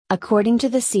According to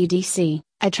the CDC,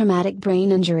 a traumatic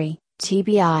brain injury,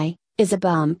 TBI, is a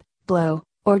bump, blow,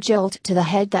 or jolt to the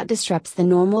head that disrupts the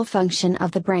normal function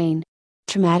of the brain.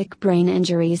 Traumatic brain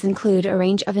injuries include a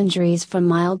range of injuries from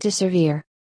mild to severe.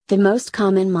 The most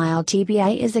common mild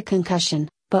TBI is a concussion,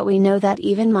 but we know that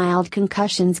even mild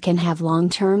concussions can have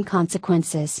long-term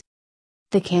consequences.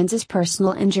 The Kansas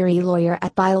personal injury lawyer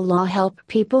at BioLaw help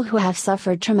people who have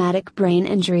suffered traumatic brain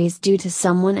injuries due to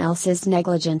someone else's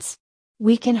negligence.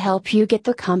 We can help you get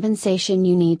the compensation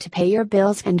you need to pay your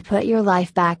bills and put your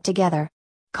life back together.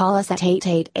 Call us at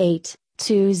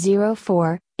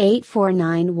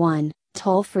 888-204-8491,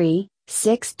 toll free,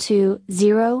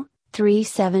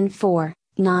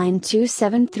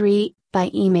 620-374-9273, by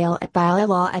email at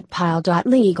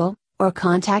biolaw@pile.legal, or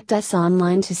contact us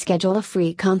online to schedule a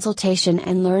free consultation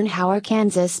and learn how our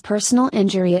Kansas personal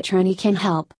injury attorney can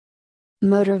help.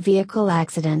 Motor vehicle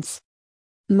accidents.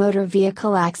 Motor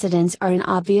vehicle accidents are an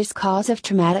obvious cause of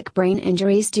traumatic brain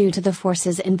injuries due to the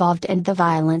forces involved and the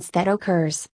violence that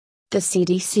occurs. The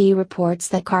CDC reports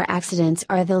that car accidents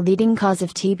are the leading cause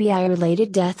of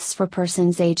TBI-related deaths for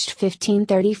persons aged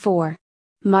 15-34.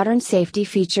 Modern safety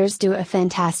features do a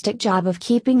fantastic job of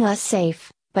keeping us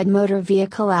safe, but motor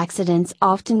vehicle accidents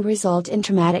often result in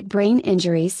traumatic brain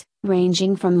injuries,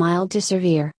 ranging from mild to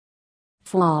severe.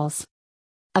 Falls.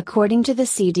 According to the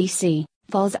CDC,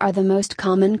 falls are the most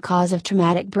common cause of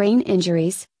traumatic brain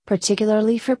injuries,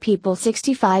 particularly for people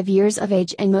 65 years of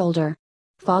age and older.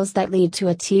 Falls that lead to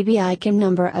a TBI can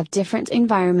number of different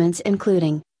environments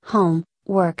including home,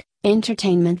 work,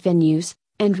 entertainment venues,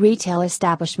 and retail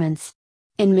establishments.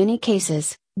 In many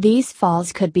cases, these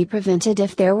falls could be prevented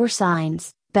if there were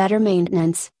signs, better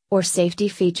maintenance, or safety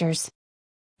features.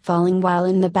 Falling while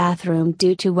in the bathroom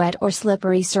due to wet or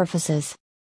slippery surfaces.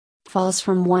 Falls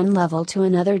from one level to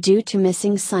another due to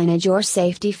missing signage or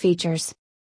safety features.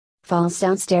 Falls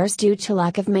downstairs due to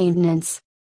lack of maintenance.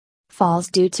 Falls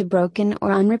due to broken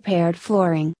or unrepaired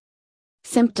flooring.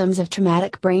 Symptoms of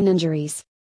traumatic brain injuries.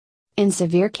 In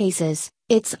severe cases,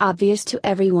 it's obvious to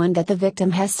everyone that the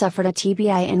victim has suffered a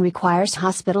TBI and requires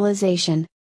hospitalization.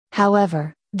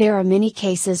 However, there are many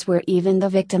cases where even the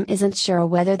victim isn't sure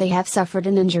whether they have suffered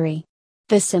an injury.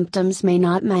 The symptoms may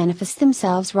not manifest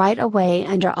themselves right away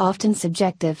and are often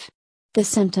subjective. The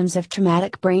symptoms of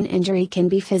traumatic brain injury can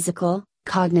be physical,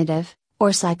 cognitive,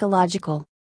 or psychological.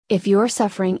 If you're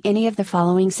suffering any of the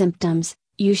following symptoms,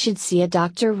 you should see a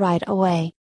doctor right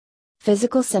away.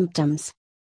 Physical symptoms: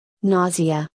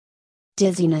 nausea,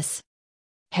 dizziness,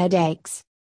 headaches,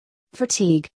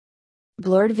 fatigue,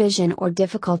 blurred vision or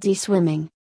difficulty swimming,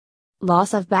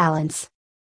 loss of balance,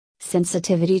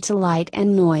 sensitivity to light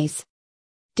and noise,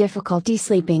 difficulty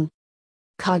sleeping.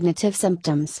 Cognitive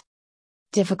symptoms: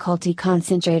 difficulty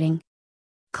concentrating,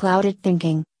 clouded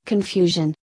thinking,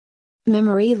 confusion,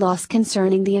 memory loss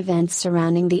concerning the events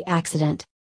surrounding the accident.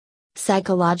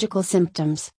 Psychological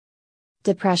symptoms: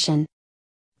 depression,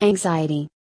 anxiety,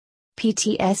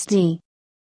 PTSD.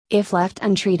 If left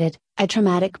untreated, a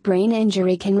traumatic brain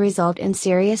injury can result in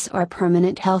serious or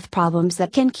permanent health problems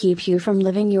that can keep you from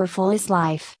living your fullest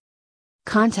life.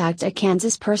 Contact a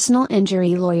Kansas personal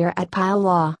injury lawyer at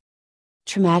BioLaw.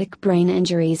 Traumatic brain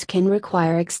injuries can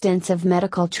require extensive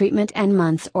medical treatment and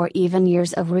months or even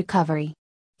years of recovery.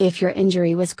 If your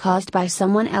injury was caused by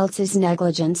someone else's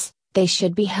negligence, they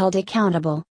should be held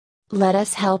accountable. Let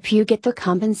us help you get the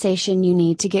compensation you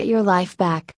need to get your life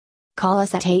back. Call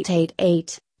us at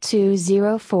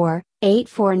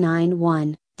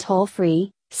 888-204-8491, toll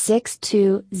free,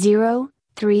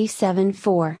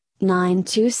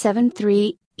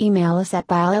 620-374-9273, email us at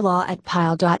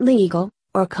biolaw@pile.legal,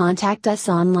 or contact us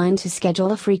online to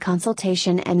schedule a free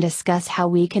consultation and discuss how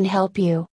we can help you.